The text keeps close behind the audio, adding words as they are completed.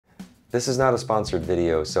This is not a sponsored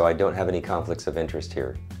video, so I don't have any conflicts of interest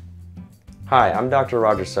here. Hi, I'm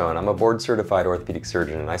Dr. Sohn. I'm a board-certified orthopedic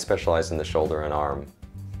surgeon and I specialize in the shoulder and arm.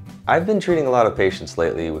 I've been treating a lot of patients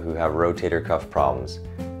lately who have rotator cuff problems.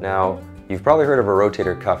 Now, you've probably heard of a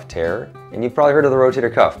rotator cuff tear, and you've probably heard of the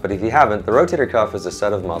rotator cuff, but if you haven't, the rotator cuff is a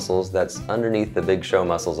set of muscles that's underneath the big show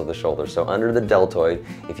muscles of the shoulder. So under the deltoid,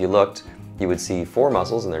 if you looked, you would see four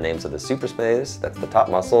muscles, and their names are the supraspinatus, that's the top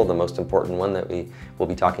muscle, the most important one that we will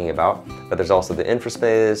be talking about. But there's also the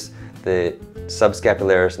infraspinatus, the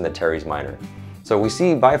subscapularis, and the teres minor. So we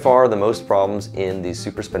see by far the most problems in the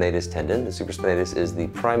supraspinatus tendon. The supraspinatus is the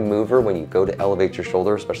prime mover when you go to elevate your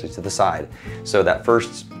shoulder, especially to the side. So that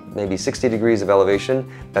first maybe 60 degrees of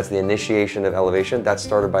elevation, that's the initiation of elevation, that's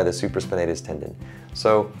started by the supraspinatus tendon.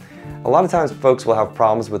 So a lot of times folks will have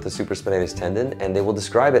problems with the supraspinatus tendon and they will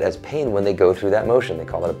describe it as pain when they go through that motion. They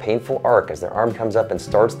call it a painful arc as their arm comes up and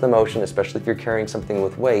starts the motion, especially if you're carrying something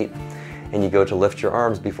with weight and you go to lift your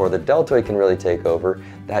arms before the deltoid can really take over.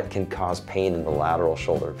 That can cause pain in the lateral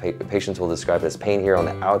shoulder. Patients will describe it as pain here on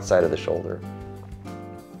the outside of the shoulder.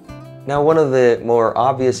 Now, one of the more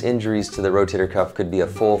obvious injuries to the rotator cuff could be a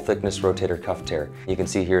full thickness rotator cuff tear. You can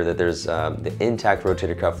see here that there's the intact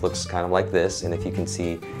rotator cuff looks kind of like this, and if you can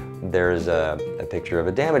see there's a picture of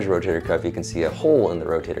a damaged rotator cuff, you can see a hole in the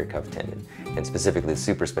rotator cuff tendon, and specifically the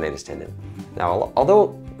supraspinatus tendon. Now,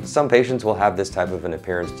 although some patients will have this type of an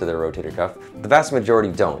appearance to their rotator cuff, the vast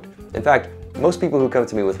majority don't. In fact, most people who come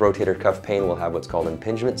to me with rotator cuff pain will have what's called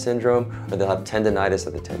impingement syndrome, or they'll have tendinitis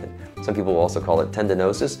of the tendon. Some people will also call it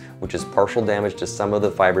tendinosis, which is partial damage to some of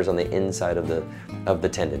the fibers on the inside of the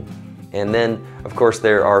tendon. And then, of course,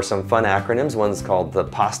 there are some fun acronyms. One's called the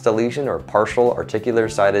PASTA lesion, or partial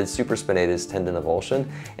articular-sided supraspinatus tendon avulsion,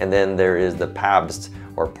 and then there is the PABST,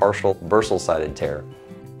 or partial bursal-sided tear.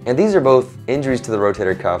 And these are both injuries to the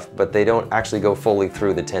rotator cuff, but they don't actually go fully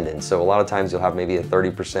through the tendon. So a lot of times you'll have maybe a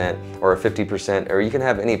 30% or a 50%, or you can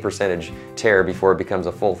have any percentage tear before it becomes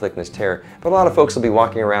a full thickness tear. But a lot of folks will be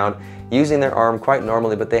walking around using their arm quite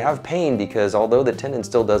normally, but they have pain because although the tendon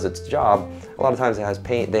still does its job, a lot of times they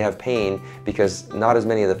have pain because not as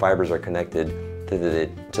many of the fibers are connected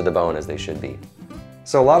to the bone as they should be.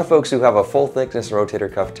 So a lot of folks who have a full thickness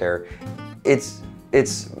rotator cuff tear, it's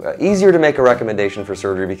easier to make a recommendation for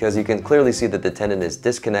surgery because you can clearly see that the tendon is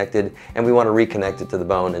disconnected and we want to reconnect it to the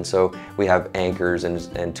bone, and so we have anchors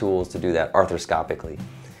and tools to do that arthroscopically.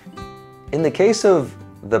 In the case of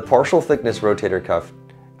the partial thickness rotator cuff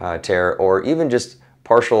tear, or even just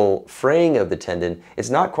partial fraying of the tendon, it's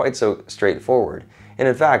not quite so straightforward. And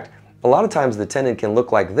in fact, a lot of times the tendon can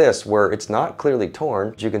look like this, where it's not clearly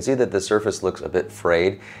torn. You can see that the surface looks a bit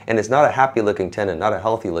frayed, and it's not a happy looking tendon, not a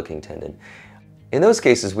healthy looking tendon. In those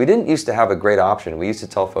cases, we didn't used to have a great option. We used to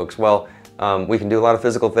tell folks, well, we can do a lot of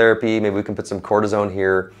physical therapy, maybe we can put some cortisone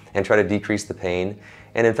here and try to decrease the pain.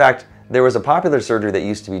 And in fact, there was a popular surgery that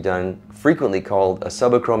used to be done frequently called a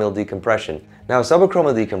subacromial decompression. Now,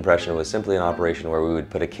 subacromial decompression was simply an operation where we would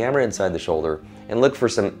put a camera inside the shoulder and look for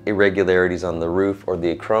some irregularities on the roof or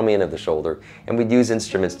the acromion of the shoulder, and we'd use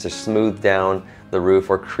instruments to smooth down the roof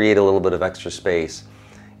or create a little bit of extra space.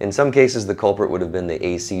 In some cases, the culprit would have been the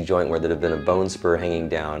AC joint where there'd have been a bone spur hanging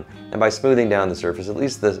down, and by smoothing down the surface, at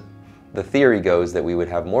least the theory goes that we would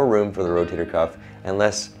have more room for the rotator cuff and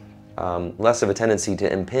less of a tendency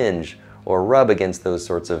to impinge or rub against those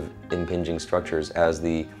sorts of impinging structures as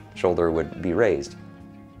the shoulder would be raised.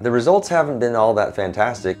 The results haven't been all that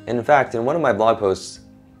fantastic. In fact, in one of my blog posts,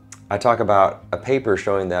 I talk about a paper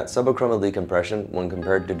showing that subacromial decompression, when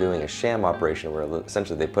compared to doing a sham operation where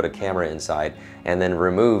essentially they put a camera inside and then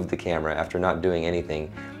removed the camera after not doing anything,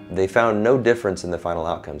 they found no difference in the final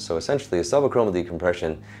outcome. So essentially a subacromial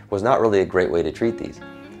decompression was not really a great way to treat these.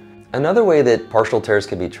 Another way that partial tears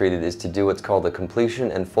can be treated is to do what's called a completion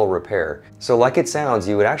and full repair. So like it sounds,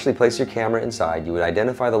 you would actually place your camera inside, you would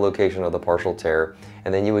identify the location of the partial tear,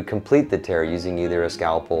 and then you would complete the tear using either a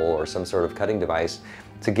scalpel or some sort of cutting device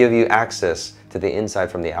to give you access to the inside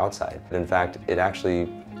from the outside. In fact, it actually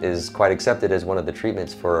is quite accepted as one of the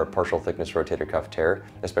treatments for a partial thickness rotator cuff tear,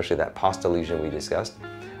 especially that PASTA lesion we discussed.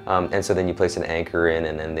 And so then you place an anchor in,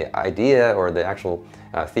 and then the idea or the actual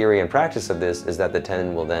theory and practice of this is that the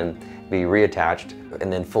tendon will then be reattached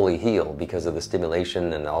and then fully heal because of the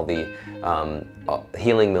stimulation and all the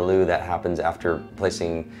healing milieu that happens after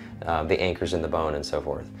placing the anchors in the bone and so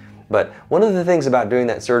forth. But one of the things about doing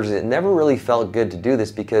that surgery, it never really felt good to do this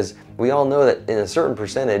because we all know that in a certain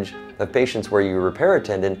percentage of patients where you repair a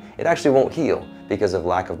tendon, it actually won't heal because of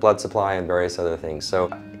lack of blood supply and various other things. So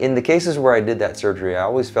in the cases where I did that surgery, I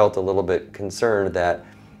always felt a little bit concerned that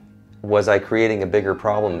was I creating a bigger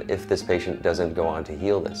problem if this patient doesn't go on to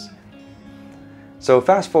heal this? So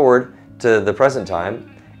fast forward to the present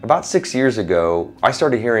time, about 6 years ago, I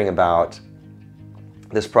started hearing about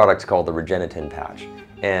this product called the Rotator patch.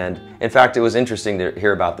 And in fact, it was interesting to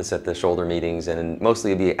hear about this at the shoulder meetings, and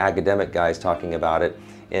mostly it'd be academic guys talking about it.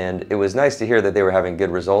 And it was nice to hear that they were having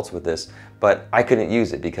good results with this, but I couldn't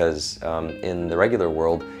use it because in the regular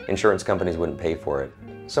world, insurance companies wouldn't pay for it.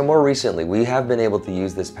 So more recently, we have been able to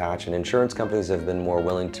use this patch, and insurance companies have been more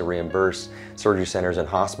willing to reimburse surgery centers and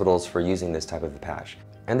hospitals for using this type of a patch.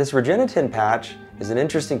 And this Rotator patch is an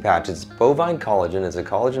interesting patch. It's bovine collagen. It's a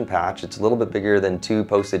collagen patch. It's a little bit bigger than 2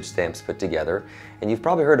 postage stamps put together. And you've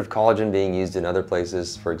probably heard of collagen being used in other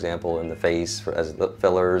places, for example, in the face as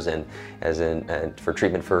fillers and for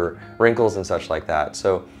treatment for wrinkles and such like that.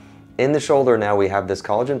 So in the shoulder now we have this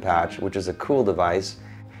collagen patch, which is a cool device.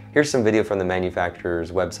 Here's some video from the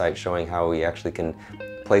manufacturer's website showing how we actually can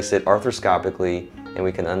place it arthroscopically, and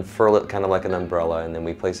we can unfurl it kind of like an umbrella, and then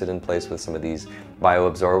we place it in place with some of these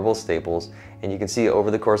bioabsorbable staples. And you can see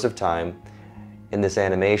over the course of time in this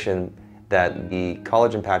animation that the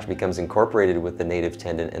collagen patch becomes incorporated with the native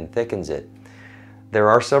tendon and thickens it. There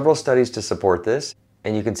are several studies to support this,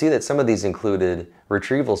 and you can see that some of these included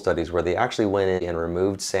retrieval studies where they actually went in and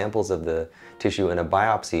removed samples of the tissue in a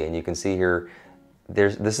biopsy. And you can see here,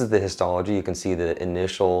 this is the histology. You can see the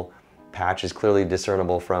initial patch is clearly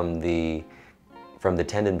discernible from the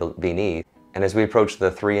tendon beneath. And as we approach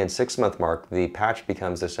the 3 and 6 month mark, the patch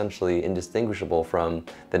becomes essentially indistinguishable from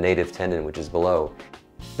the native tendon, which is below.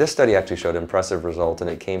 This study actually showed impressive results, and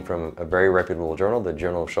it came from a very reputable journal, the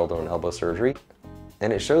Journal of Shoulder and Elbow Surgery.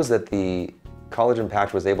 And it shows that the collagen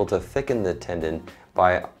patch was able to thicken the tendon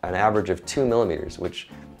by an average of 2 millimeters, which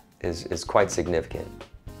is quite significant.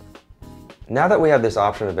 Now that we have this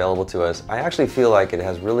option available to us, I actually feel like it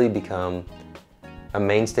has really become a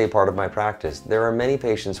mainstay part of my practice. There are many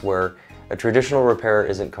patients where a traditional repair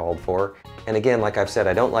isn't called for. And again, like I've said,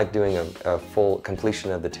 I don't like doing a full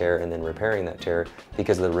completion of the tear and then repairing that tear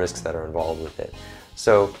because of the risks that are involved with it.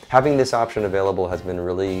 So having this option available has been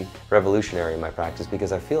really revolutionary in my practice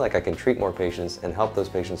because I feel like I can treat more patients and help those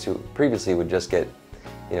patients who previously would just get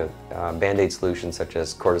Band-Aid solutions such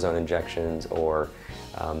as cortisone injections or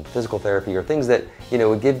physical therapy or things that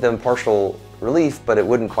would give them partial relief, but it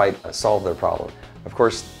wouldn't quite solve their problem. Of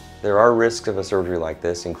course, there are risks of a surgery like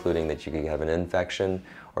this, including that you could have an infection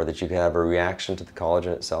or that you could have a reaction to the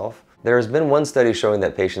collagen itself. There has been one study showing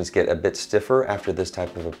that patients get a bit stiffer after this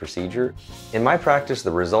type of a procedure. In my practice,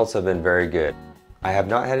 the results have been very good. I have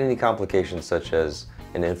not had any complications such as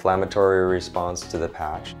an inflammatory response to the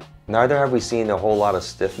patch. Neither have we seen a whole lot of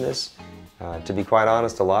stiffness. To be quite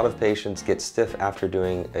honest, a lot of patients get stiff after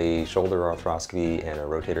doing a shoulder arthroscopy and a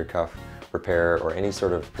rotator cuff repair or any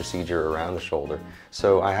sort of procedure around the shoulder.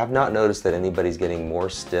 So I have not noticed that anybody's getting more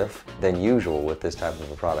stiff than usual with this type of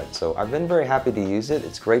a product. So I've been very happy to use it.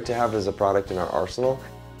 It's great to have as a product in our arsenal.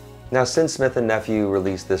 Now, since Smith & Nephew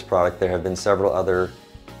released this product, there have been several other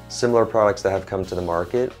similar products that have come to the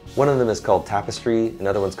market. One of them is called Tapestry,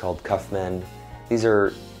 another one's called Cuffmend. These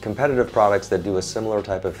are competitive products that do a similar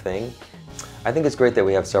type of thing. I think it's great that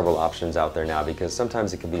we have several options out there now because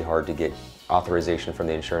sometimes it can be hard to get authorization from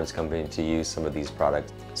the insurance company to use some of these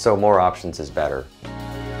products. So more options is better.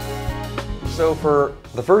 So for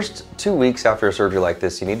the first 2 weeks after a surgery like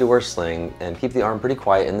this, you need to wear a sling and keep the arm pretty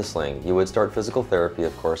quiet in the sling. You would start physical therapy,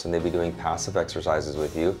 of course, and they'd be doing passive exercises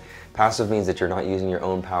with you. Passive means that you're not using your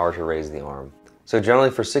own power to raise the arm. So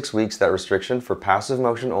generally for 6 weeks, that restriction for passive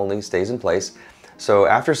motion only stays in place. So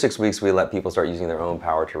after 6 weeks, we let people start using their own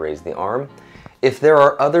power to raise the arm. If there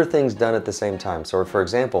are other things done at the same time, so for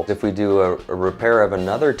example, if we do a repair of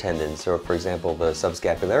another tendon, so for example, the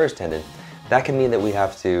subscapularis tendon, that can mean that we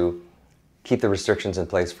have to keep the restrictions in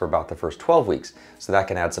place for about the first 12 weeks. So that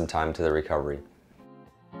can add some time to the recovery.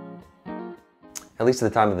 At least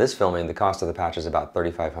at the time of this filming, the cost of the patch is about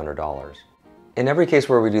 $3,500. In every case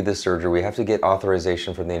where we do this surgery, we have to get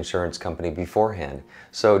authorization from the insurance company beforehand.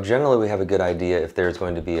 So generally we have a good idea if there's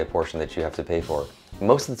going to be a portion that you have to pay for.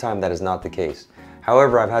 Most of the time that is not the case.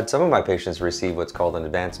 However, I've had some of my patients receive what's called an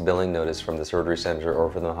advance billing notice from the surgery center or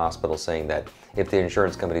from the hospital saying that if the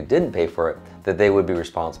insurance company didn't pay for it, that they would be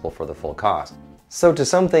responsible for the full cost. So to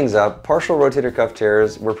sum things up, partial rotator cuff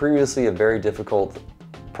tears were previously a very difficult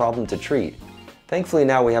problem to treat. Thankfully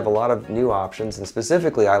now we have a lot of new options, and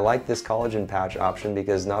specifically I like this collagen patch option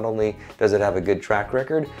because not only does it have a good track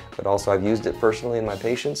record, but also I've used it personally in my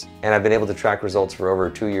patients, and I've been able to track results for over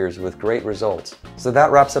 2 years with great results. So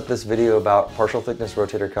that wraps up this video about partial thickness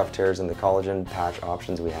rotator cuff tears and the collagen patch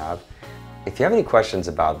options we have. If you have any questions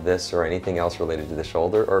about this or anything else related to the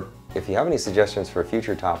shoulder, or if you have any suggestions for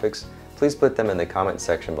future topics, please put them in the comment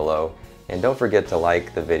section below, and don't forget to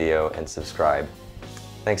like the video and subscribe.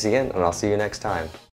 Thanks again, and I'll see you next time.